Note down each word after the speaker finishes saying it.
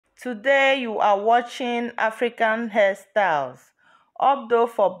Today you are watching African hairstyles, Updo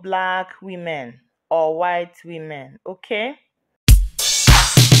for black women or white women, okay?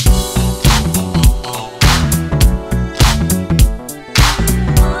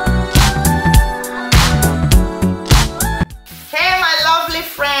 Hey my lovely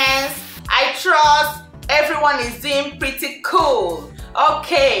friends, I trust everyone is doing pretty cool.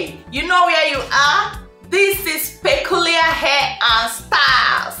 Okay, you know where you are? This is Peculiar Hair and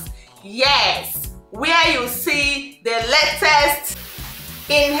Styles. Yes, where you see the latest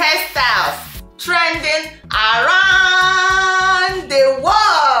in hairstyles trending around the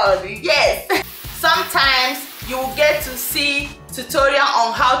world. Yes, sometimes you will get to see tutorial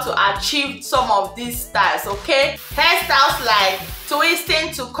on how to achieve some of these styles, okay? Hairstyles like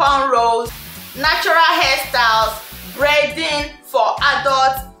twisting to cornrows, natural hairstyles, braiding for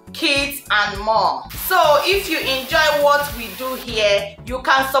adults, kids and more. So if you enjoy what we do here, you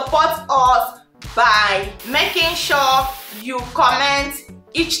can support us by making sure you comment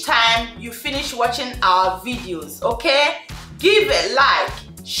each time you finish watching our videos, okay? Give a like,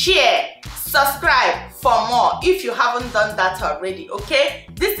 share, subscribe for more if you haven't done that already, okay?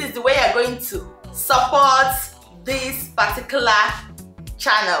 This is the way you're going to support this particular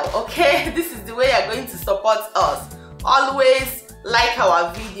channel, okay? This is the way you're going to support us. Always like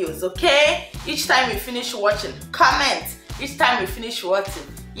our videos, okay? Each time you finish watching, comment each time you finish watching.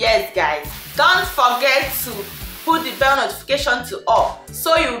 Yes guys, don't forget to put the bell notification to all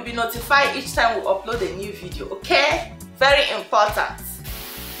so you will be notified each time we upload a new video, okay? Very important.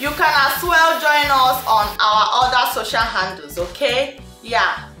 You can as well join us on our other social handles, okay?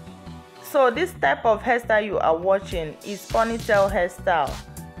 Yeah. So this type of hairstyle you are watching is ponytail hairstyle,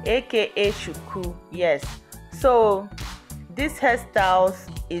 aka Shuku. Yes. So this hairstyles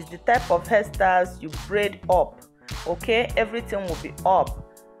is the type of hairstyles you braid up, okay? Everything will be up.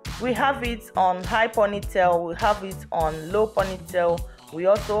 We have it on high ponytail, we have it on low ponytail, we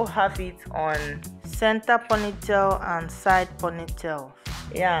also have it on center ponytail and side ponytail,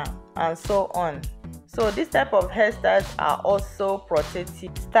 yeah, and so on. So this type of hairstyles are also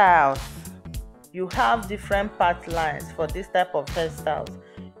protective styles. You have different path lines for this type of hairstyles.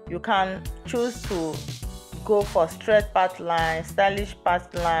 You can choose to go for straight path line, stylish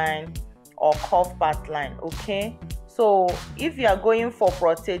path line, or curve path line, okay? So if you are going for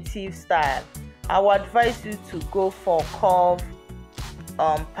protective style, I would advise you to go for curve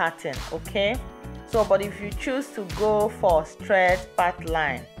pattern, okay? So but if you choose to go for straight path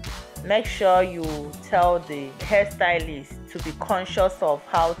line, make sure you tell the hairstylist to be conscious of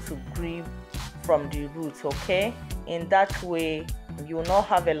how to grip from the roots, okay? In that way you will not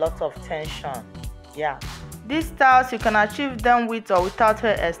have a lot of tension. Yeah, these styles you can achieve them with or without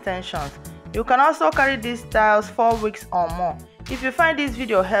hair extensions. You can also carry these styles 4 weeks or more. If you find this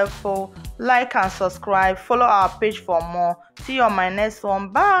video helpful, like and subscribe, follow our page for more. See you on my next one.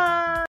 Bye.